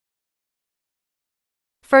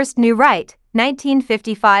First New Right,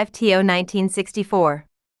 1955–1964.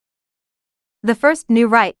 The First New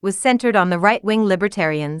Right was centered on the right-wing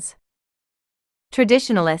libertarians,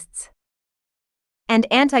 traditionalists, and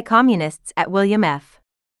anti-communists at William F.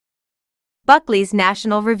 Buckley's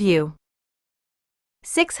National Review.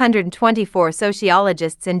 624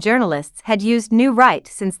 sociologists and journalists had used New Right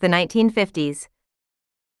since the 1950s.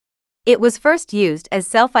 It was first used as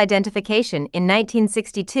self-identification in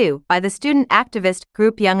 1962 by the student activist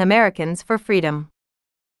group Young Americans for Freedom.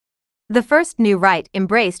 The First New Right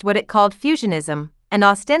embraced what it called fusionism, an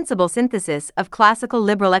ostensible synthesis of classical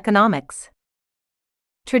liberal economics,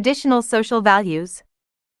 traditional social values,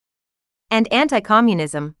 and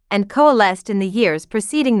anti-communism, and coalesced in the years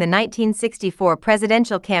preceding the 1964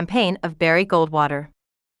 presidential campaign of Barry Goldwater.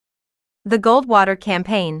 The Goldwater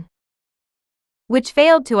campaign, which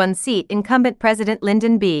failed to unseat incumbent President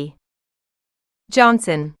Lyndon B.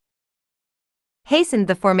 Johnson, hastened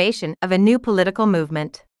the formation of a new political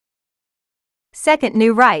movement. Second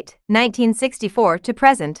New Right, 1964 to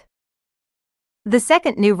present. The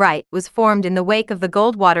Second New Right was formed in the wake of the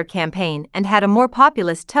Goldwater campaign and had a more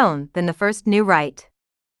populist tone than the First New Right.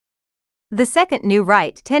 The Second New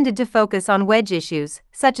Right tended to focus on wedge issues,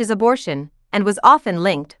 such as abortion, and was often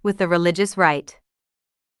linked with the religious right.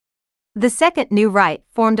 The Second New Right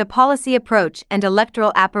formed a policy approach and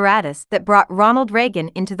electoral apparatus that brought Ronald Reagan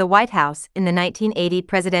into the White House in the 1980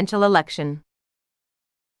 presidential election.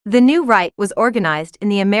 The New Right was organized in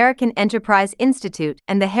the American Enterprise Institute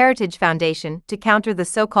and the Heritage Foundation to counter the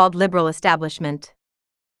so-called liberal establishment,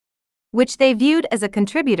 which they viewed as a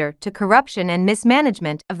contributor to corruption and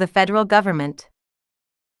mismanagement of the federal government,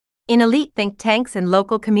 in elite think tanks and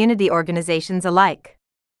local community organizations alike.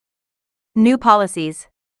 New policies,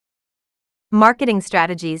 marketing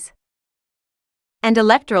strategies, and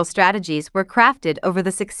electoral strategies were crafted over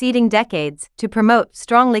the succeeding decades to promote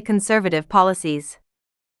strongly conservative policies.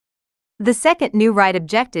 The Second New Right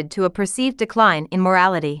objected to a perceived decline in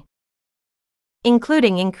morality,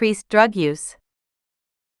 including increased drug use,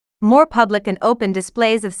 more public and open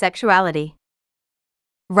displays of sexuality,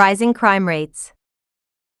 rising crime rates,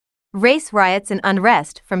 race riots and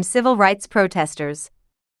unrest from civil rights protesters,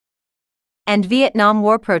 and Vietnam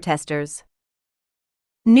War protesters.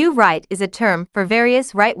 New Right is a term for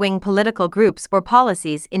various right-wing political groups or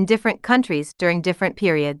policies in different countries during different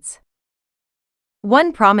periods.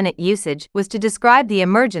 One prominent usage was to describe the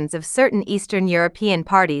emergence of certain Eastern European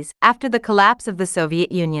parties after the collapse of the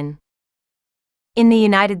Soviet Union. In the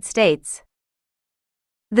United States,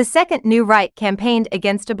 the Second New Right campaigned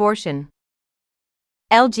against abortion,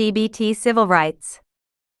 LGBT civil rights,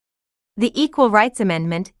 the Equal Rights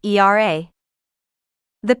Amendment, ERA,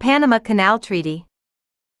 the Panama Canal Treaty,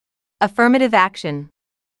 affirmative action,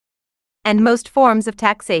 and most forms of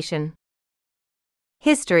taxation.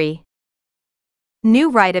 History. New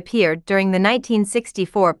Right appeared during the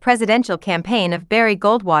 1964 presidential campaign of Barry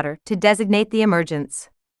Goldwater to designate the emergence,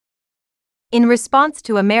 in response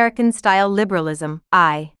to American-style liberalism,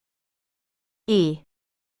 i.e.,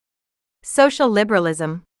 social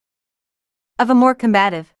liberalism, of a more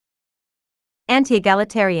combative,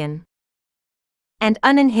 anti-egalitarian, and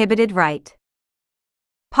uninhibited right,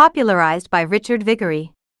 popularized by Richard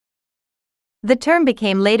Viguerie. The term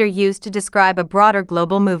became later used to describe a broader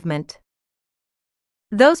global movement.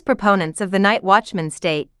 Those proponents of the night watchman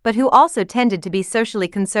state, but who also tended to be socially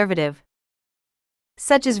conservative,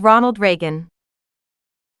 such as Ronald Reagan,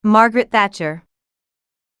 Margaret Thatcher,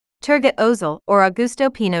 Turgut Özal, or Augusto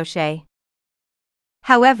Pinochet.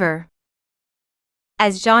 However,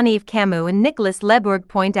 as Jean-Yves Camus and Nicolas Lebourg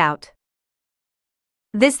point out,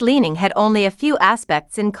 this leaning had only a few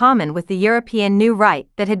aspects in common with the European New Right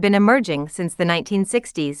that had been emerging since the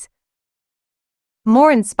 1960s.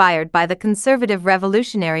 More inspired by the conservative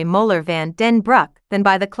revolutionary Moeller van den Bruck than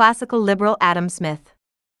by the classical liberal Adam Smith.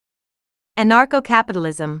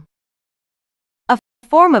 Anarcho-capitalism, a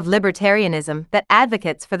form of libertarianism that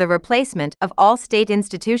advocates for the replacement of all state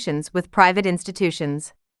institutions with private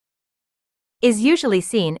institutions, is usually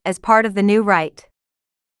seen as part of the New Right.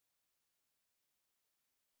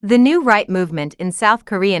 The New Right movement in South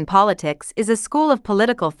Korean politics is a school of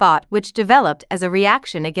political thought which developed as a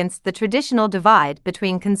reaction against the traditional divide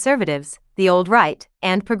between conservatives, the old right,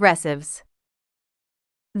 and progressives.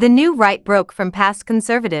 The New Right broke from past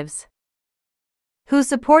conservatives, who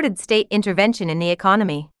supported state intervention in the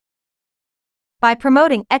economy, by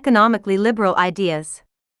promoting economically liberal ideas.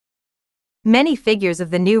 Many figures of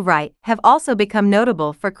the New Right have also become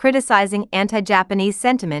notable for criticizing anti-Japanese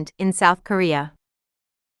sentiment in South Korea.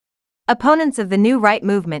 Opponents of the New Right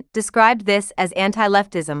movement described this as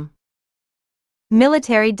anti-leftism.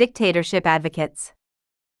 Military dictatorship advocates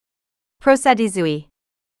pro-Sadizui,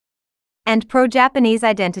 and pro-Japanese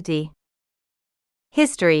identity.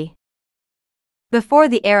 History. Before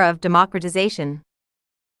the era of democratization,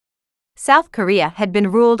 South Korea had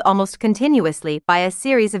been ruled almost continuously by a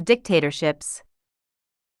series of dictatorships,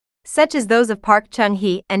 such as those of Park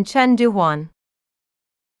Chung-hee and Chun Doo-hwan.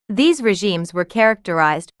 These regimes were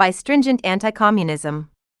characterized by stringent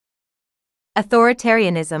anti-communism,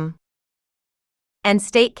 authoritarianism, and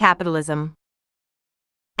state capitalism.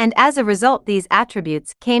 And as a result, these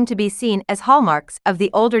attributes came to be seen as hallmarks of the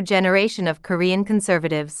older generation of Korean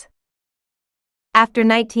conservatives. After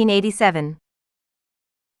 1987,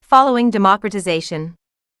 following democratization,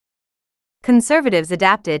 conservatives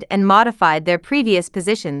adapted and modified their previous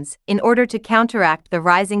positions in order to counteract the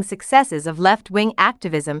rising successes of left-wing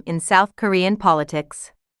activism in South Korean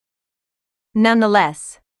politics.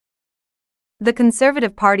 Nonetheless, the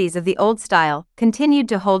conservative parties of the old style continued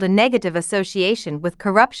to hold a negative association with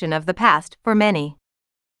corruption of the past for many.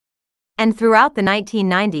 And throughout the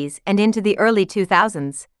 1990s and into the early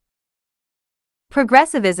 2000s,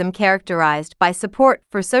 progressivism characterized by support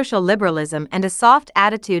for social liberalism and a soft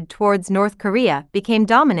attitude towards North Korea became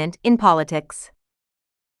dominant in politics.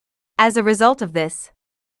 As a result of this,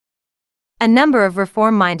 a number of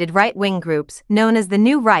reform-minded right-wing groups known as the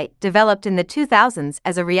New Right developed in the 2000s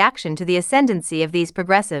as a reaction to the ascendancy of these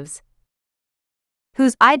progressives,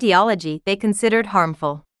 whose ideology they considered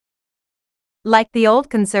harmful. Like the old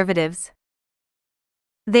conservatives,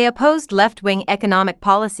 they opposed left-wing economic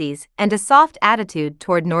policies and a soft attitude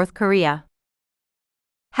toward North Korea.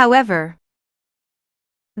 However,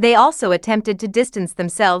 they also attempted to distance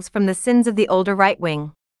themselves from the sins of the older right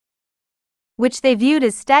wing, which they viewed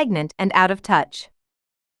as stagnant and out of touch,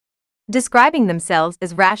 describing themselves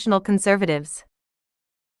as rational conservatives.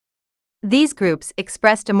 These groups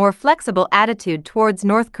expressed a more flexible attitude towards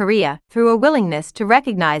North Korea through a willingness to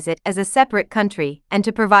recognize it as a separate country and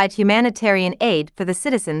to provide humanitarian aid for the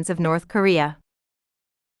citizens of North Korea.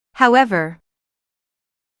 However,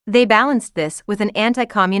 they balanced this with an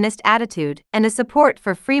anti-communist attitude and a support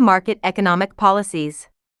for free market economic policies.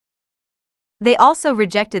 They also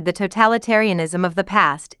rejected the totalitarianism of the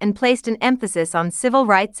past and placed an emphasis on civil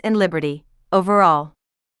rights and liberty. Overall,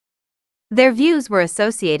 their views were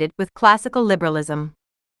associated with classical liberalism.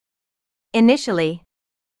 Initially,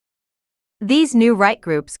 these new right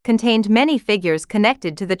groups contained many figures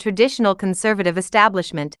connected to the traditional conservative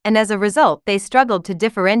establishment, and as a result they struggled to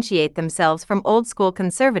differentiate themselves from old-school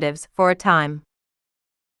conservatives for a time.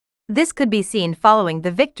 This could be seen following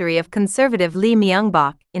the victory of conservative Lee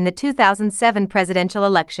Myung-bak in the 2007 presidential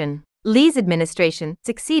election. Lee's administration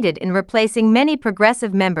succeeded in replacing many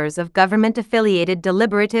progressive members of government-affiliated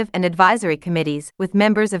deliberative and advisory committees with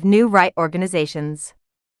members of new right organizations.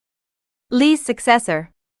 Lee's successor,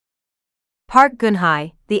 Park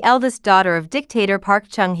Geun-hye, the eldest daughter of dictator Park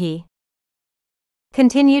Chung-hee,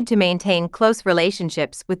 continued to maintain close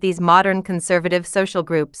relationships with these modern conservative social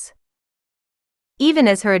groups, even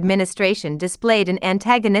as her administration displayed an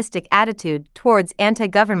antagonistic attitude towards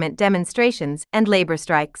anti-government demonstrations and labor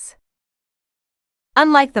strikes.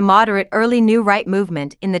 Unlike the moderate early New Right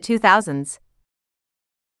movement in the 2000s,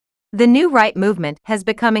 the New Right movement has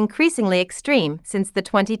become increasingly extreme since the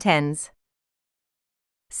 2010s.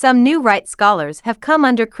 Some New Right scholars have come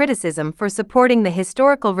under criticism for supporting the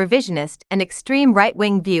historical revisionist and extreme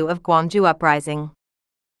right-wing view of Gwangju Uprising.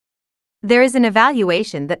 There is an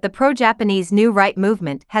evaluation that the pro-Japanese New Right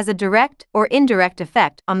movement has a direct or indirect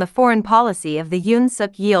effect on the foreign policy of the Yoon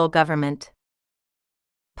Suk-yeol government.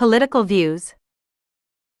 Political views.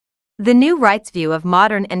 The New Right's view of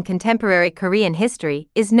modern and contemporary Korean history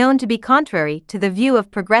is known to be contrary to the view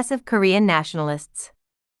of progressive Korean nationalists.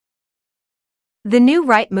 The New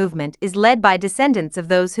Right movement is led by descendants of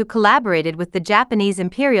those who collaborated with the Japanese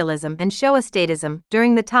imperialism and Showa statism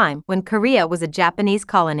during the time when Korea was a Japanese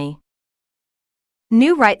colony.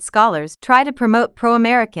 New Right scholars try to promote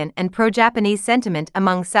pro-American and pro-Japanese sentiment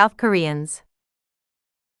among South Koreans.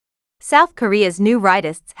 South Korea's New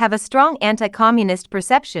Rightists have a strong anti-communist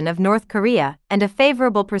perception of North Korea and a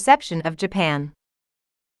favorable perception of Japan,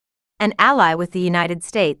 an ally with the United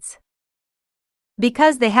States,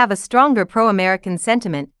 because they have a stronger pro-American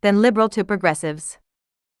sentiment than liberal to progressives.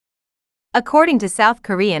 According to South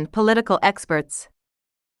Korean political experts,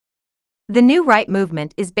 the New Right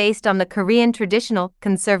movement is based on the Korean traditional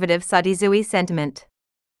conservative Sadizui sentiment.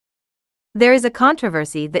 There is a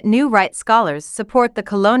controversy that New Right scholars support the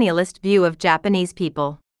colonialist view of Japanese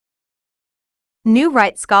people. New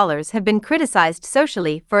Right scholars have been criticized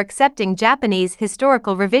socially for accepting Japanese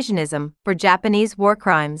historical revisionism for Japanese war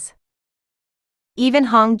crimes. Even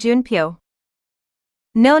Hong Joon-pyo,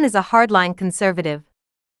 known as a hardline conservative,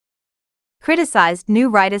 criticized new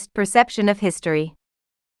rightist perception of history.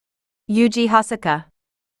 Yuji Hosoka,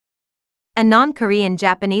 a non-Korean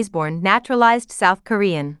Japanese-born naturalized South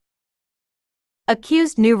Korean,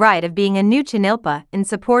 accused New Right of being a new Chinilpa in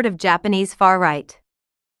support of Japanese far right.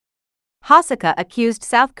 Hosoka accused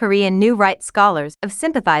South Korean New Right scholars of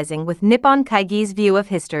sympathizing with Nippon Kaigi's view of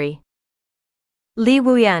history. Lee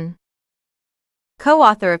Woo-yeon,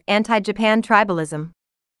 co-author of Anti-Japan Tribalism,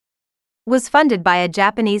 was funded by a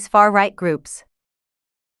Japanese far-right groups,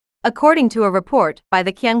 according to a report by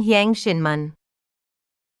the Kyunghyang Shinmun.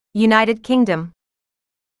 United Kingdom.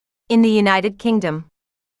 In the United Kingdom,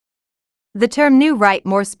 the term New Right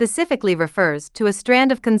more specifically refers to a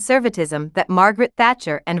strand of conservatism that Margaret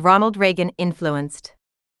Thatcher and Ronald Reagan influenced.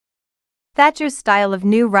 Thatcher's style of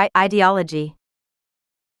New Right ideology,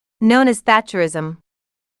 known as Thatcherism,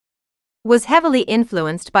 was heavily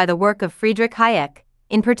influenced by the work of Friedrich Hayek,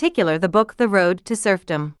 in particular the book The Road to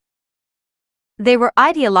Serfdom. They were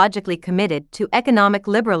ideologically committed to economic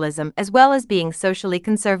liberalism as well as being socially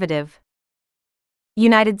conservative.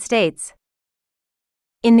 United States.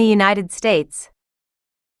 In the United States,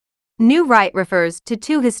 New Right refers to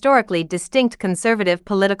two historically distinct conservative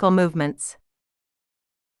political movements.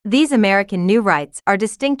 These American New Rights are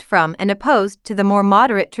distinct from and opposed to the more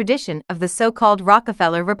moderate tradition of the so-called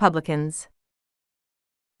Rockefeller Republicans.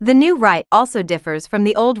 The New Right also differs from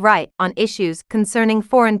the Old Right on issues concerning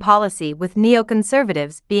foreign policy, with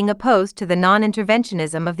neoconservatives being opposed to the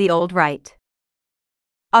non-interventionism of the Old Right.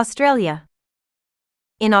 Australia.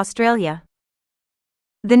 In Australia,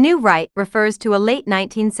 the New Right refers to a late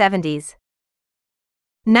 1970s,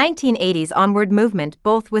 1980s onward movement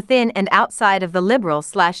both within and outside of the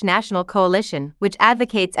Liberal/National Coalition, which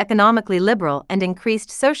advocates economically liberal and increased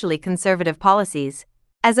socially conservative policies,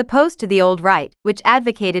 as opposed to the Old Right, which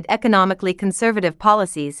advocated economically conservative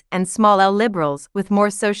policies and small l liberals with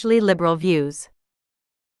more socially liberal views.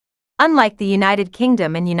 Unlike the United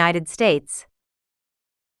Kingdom and United States,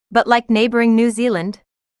 but like neighbouring New Zealand,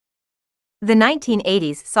 the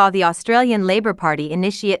 1980s saw the Australian Labor Party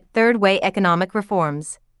initiate third-way economic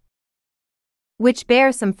reforms, which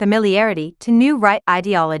bear some familiarity to New Right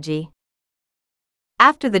ideology.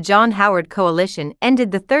 After the John Howard coalition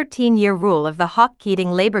ended the 13-year rule of the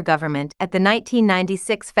Hawke-Keating Labour government at the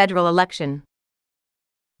 1996 federal election,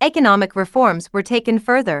 economic reforms were taken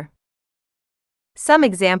further. Some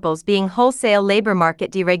examples being wholesale labour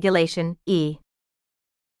market deregulation,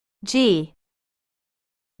 e.g.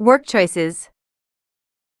 work choices,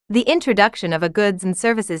 the introduction of a goods and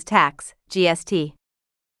services tax, GST,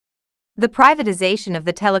 the privatization of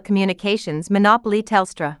the telecommunications monopoly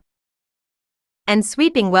Telstra, and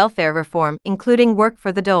sweeping welfare reform including work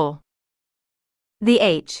for the dole. The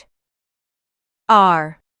H.R.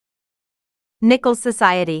 Nichols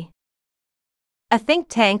Society, a think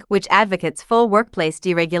tank which advocates full workplace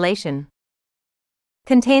deregulation,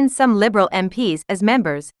 contains some Liberal MPs as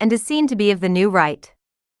members and is seen to be of the New Right.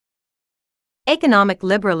 Economic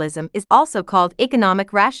liberalism is also called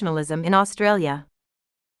economic rationalism in Australia.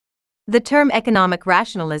 The term economic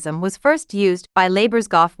rationalism was first used by Labour's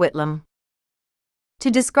Gough Whitlam to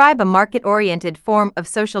describe a market-oriented form of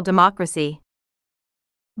social democracy,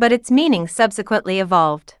 but its meaning subsequently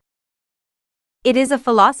evolved. It is a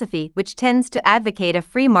philosophy which tends to advocate a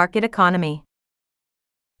free market economy,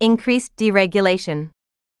 increased deregulation,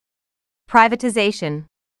 privatization,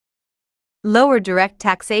 lower direct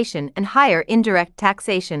taxation and higher indirect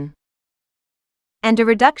taxation, and a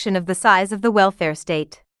reduction of the size of the welfare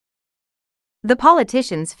state. The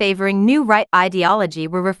politicians favoring New Right ideology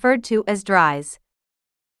were referred to as DRIs,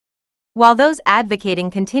 while those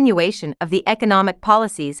advocating continuation of the economic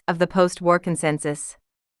policies of the post-war consensus,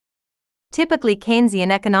 typically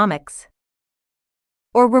Keynesian economics,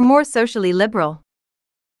 or were more socially liberal,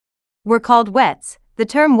 were called wets. The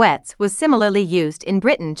term wets was similarly used in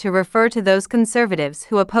Britain to refer to those conservatives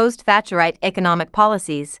who opposed Thatcherite economic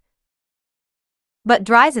policies, but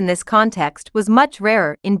DRIs in this context was much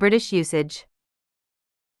rarer in British usage.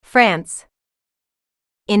 France.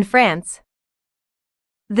 In France,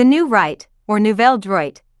 the New Right, or Nouvelle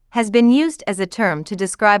Droite, has been used as a term to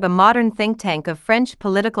describe a modern think tank of French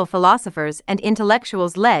political philosophers and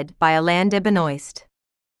intellectuals led by Alain de Benoist.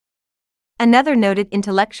 Another noted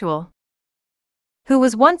intellectual, who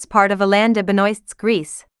was once part of Alain de Benoist's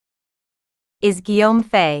Greece, is Guillaume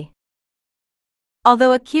Fay.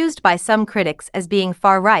 Although accused by some critics as being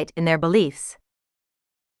far-right in their beliefs,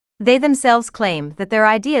 they themselves claim that their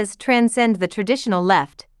ideas transcend the traditional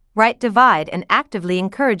left-right divide and actively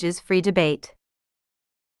encourages free debate.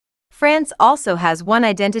 France also has one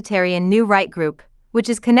identitarian New Right group, which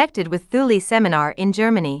is connected with Thule Seminar in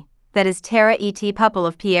Germany, that is Terra et Peuple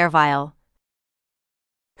of Pierre Weil,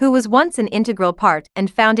 who was once an integral part and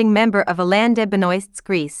founding member of Élan des Benoists,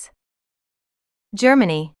 Greece.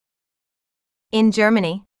 Germany. In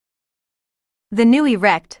Germany, the Neue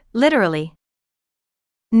Recht, literally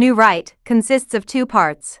New Right, consists of two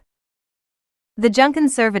parts. The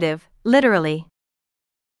Jungkonservative, literally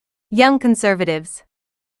Young Conservatives,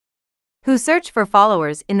 who search for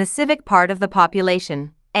followers in the civic part of the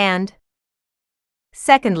population, and,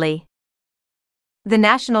 secondly, the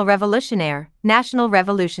National Revolutionaire, National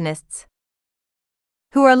Revolutionists,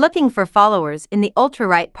 who are looking for followers in the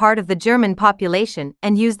ultra-right part of the German population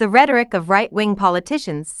and use the rhetoric of right-wing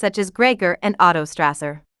politicians such as Gregor and Otto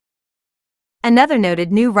Strasser. Another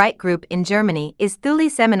noted new right group in Germany is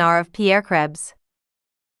Thule Seminar of Pierre Krebs.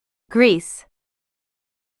 Greece.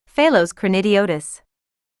 Phalos Kranidiotis,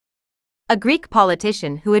 a Greek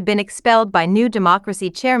politician who had been expelled by New Democracy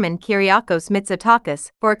chairman Kyriakos Mitsotakis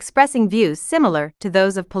for expressing views similar to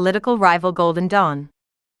those of political rival Golden Dawn,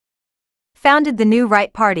 founded the New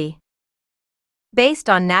Right Party, based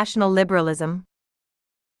on national liberalism.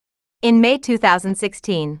 In May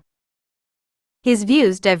 2016, his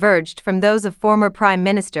views diverged from those of former Prime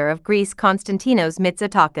Minister of Greece Konstantinos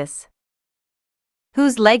Mitsotakis,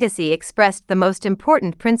 whose legacy expressed the most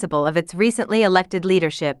important principle of its recently elected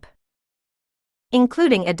leadership,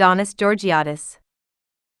 including Adonis Georgiadis,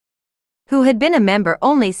 who had been a member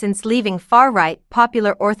only since leaving far-right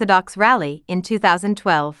Popular Orthodox Rally in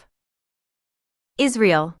 2012.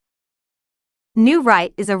 Israel. New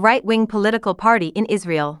Right is a right-wing political party in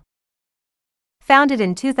Israel, founded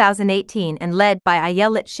in 2018 and led by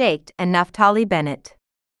Ayelet Sheikh and Naftali Bennett.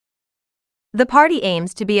 The party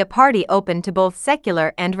aims to be a party open to both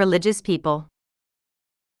secular and religious people.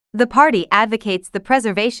 The party advocates the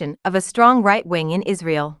preservation of a strong right wing in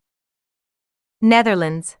Israel.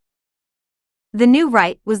 Netherlands. The New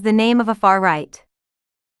Right was the name of a far-right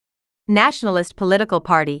nationalist political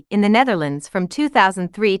party in the Netherlands from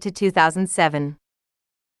 2003 to 2007.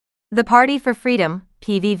 The Party for Freedom,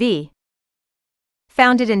 PVV,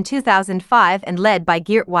 founded in 2005 and led by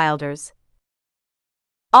Geert Wilders,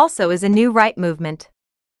 also is a new right movement.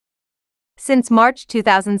 Since March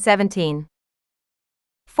 2017,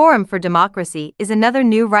 Forum for Democracy is another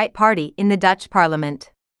new right party in the Dutch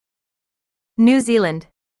parliament. New Zealand.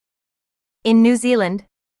 In New Zealand,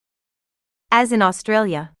 as in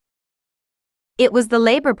Australia, it was the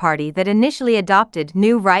Labour Party that initially adopted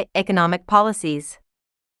new right economic policies.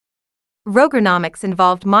 Reaganomics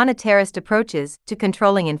involved monetarist approaches to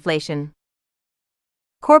controlling inflation,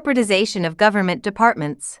 corporatization of government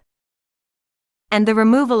departments, and the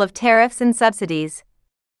removal of tariffs and subsidies.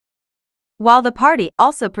 While the party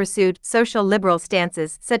also pursued social liberal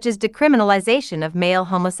stances such as decriminalization of male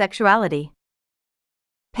homosexuality,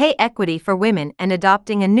 pay equity for women, and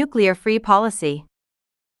adopting a nuclear-free policy.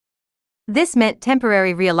 This meant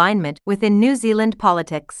temporary realignment within New Zealand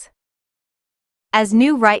politics, as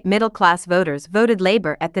new right middle-class voters voted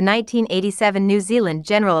Labour at the 1987 New Zealand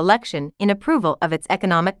general election in approval of its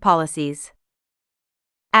economic policies.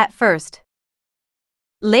 At first,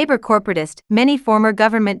 Labour corporatist many former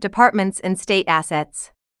government departments and state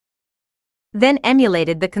assets, then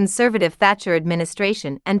emulated the Conservative Thatcher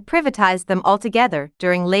administration and privatised them altogether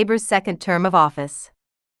during Labour's second term of office.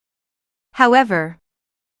 However,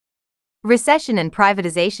 recession and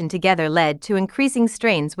privatisation together led to increasing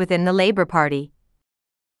strains within the Labour Party,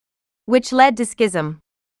 which led to schism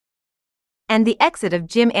and the exit of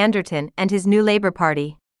Jim Anderton and his new Labour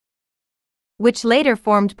Party, which later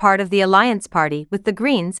formed part of the Alliance Party with the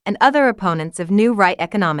Greens and other opponents of new right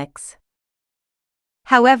economics.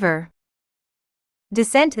 However,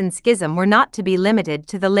 dissent and schism were not to be limited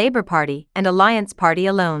to the Labour Party and Alliance Party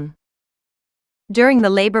alone. During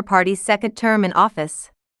the Labour Party's second term in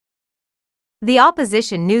office, the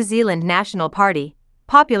opposition New Zealand National Party,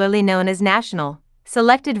 popularly known as National,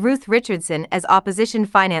 selected Ruth Richardson as opposition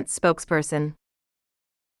finance spokesperson.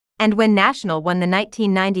 And when National won the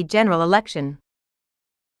 1990 general election,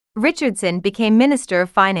 Richardson became Minister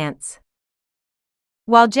of Finance,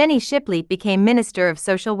 while Jenny Shipley became Minister of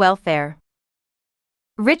Social Welfare.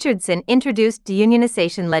 Richardson introduced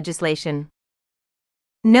deunionisation legislation,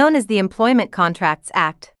 known as the Employment Contracts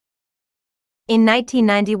Act, in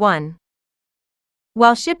 1991,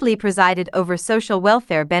 while Shipley presided over social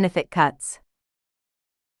welfare benefit cuts,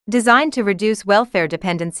 designed to reduce welfare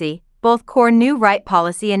dependency, both core new right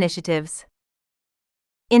policy initiatives.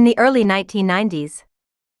 In the early 1990s,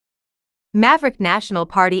 Maverick National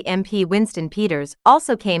Party MP Winston Peters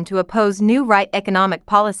also came to oppose new right economic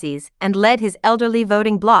policies and led his elderly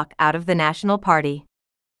voting bloc out of the National Party.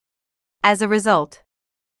 As a result,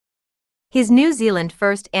 His New Zealand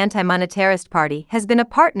First anti-monetarist party has been a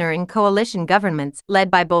partner in coalition governments led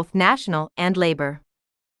by both National and Labour.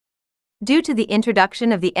 Due to the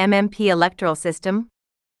introduction of the MMP electoral system,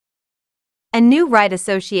 a new right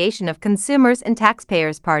association of Consumers and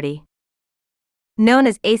Taxpayers Party, known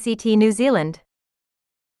as ACT New Zealand,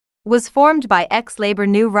 was formed by ex-Labour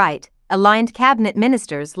New Right aligned cabinet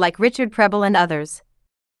ministers like Richard Prebble and others,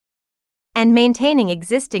 and maintaining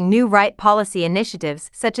existing New Right policy initiatives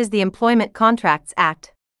such as the Employment Contracts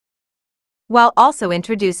Act, while also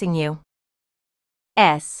introducing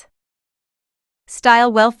U.S. style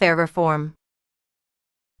welfare reform.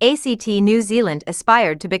 ACT New Zealand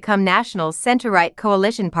aspired to become National's centre-right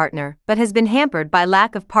coalition partner but has been hampered by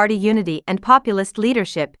lack of party unity and populist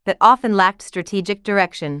leadership that often lacked strategic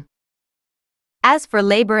direction. As for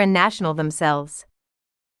Labour and National themselves,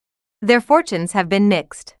 their fortunes have been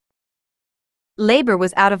mixed. Labour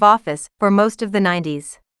was out of office for most of the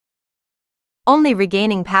 90s, only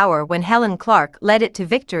regaining power when Helen Clark led it to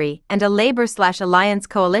victory and a Labour/Alliance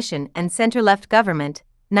coalition and centre-left government,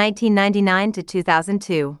 1999 to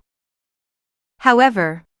 2002.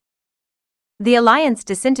 However, the alliance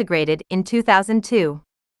disintegrated in 2002.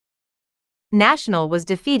 National was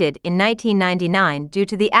defeated in 1999 due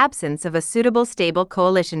to the absence of a suitable stable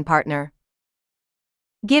coalition partner.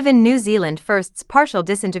 Given New Zealand First's partial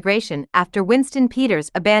disintegration after Winston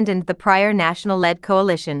Peters abandoned the prior National-led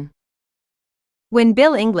coalition, when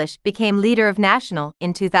Bill English became leader of National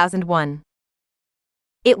in 2001,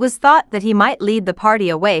 it was thought that he might lead the party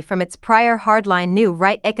away from its prior hardline New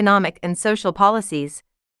Right economic and social policies.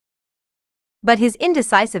 But his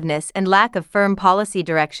indecisiveness and lack of firm policy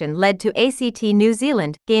direction led to ACT New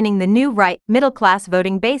Zealand gaining the New Right middle-class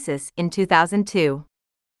voting basis in 2002.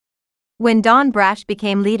 When Don Brash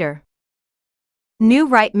became leader, New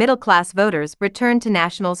Right middle-class voters returned to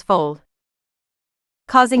National's fold,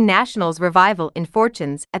 causing National's revival in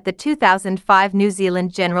fortunes at the 2005 New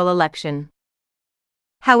Zealand general election.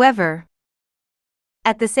 However,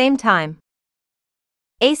 at the same time,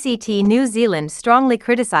 ACT New Zealand strongly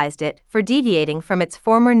criticized it for deviating from its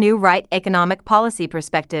former New Right economic policy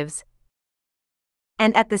perspectives.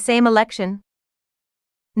 And at the same election,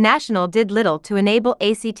 National did little to enable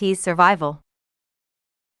ACT's survival.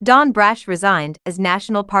 Don Brash resigned as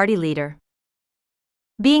National Party leader,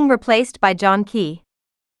 being replaced by John Key,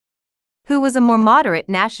 who was a more moderate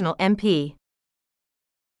National MP.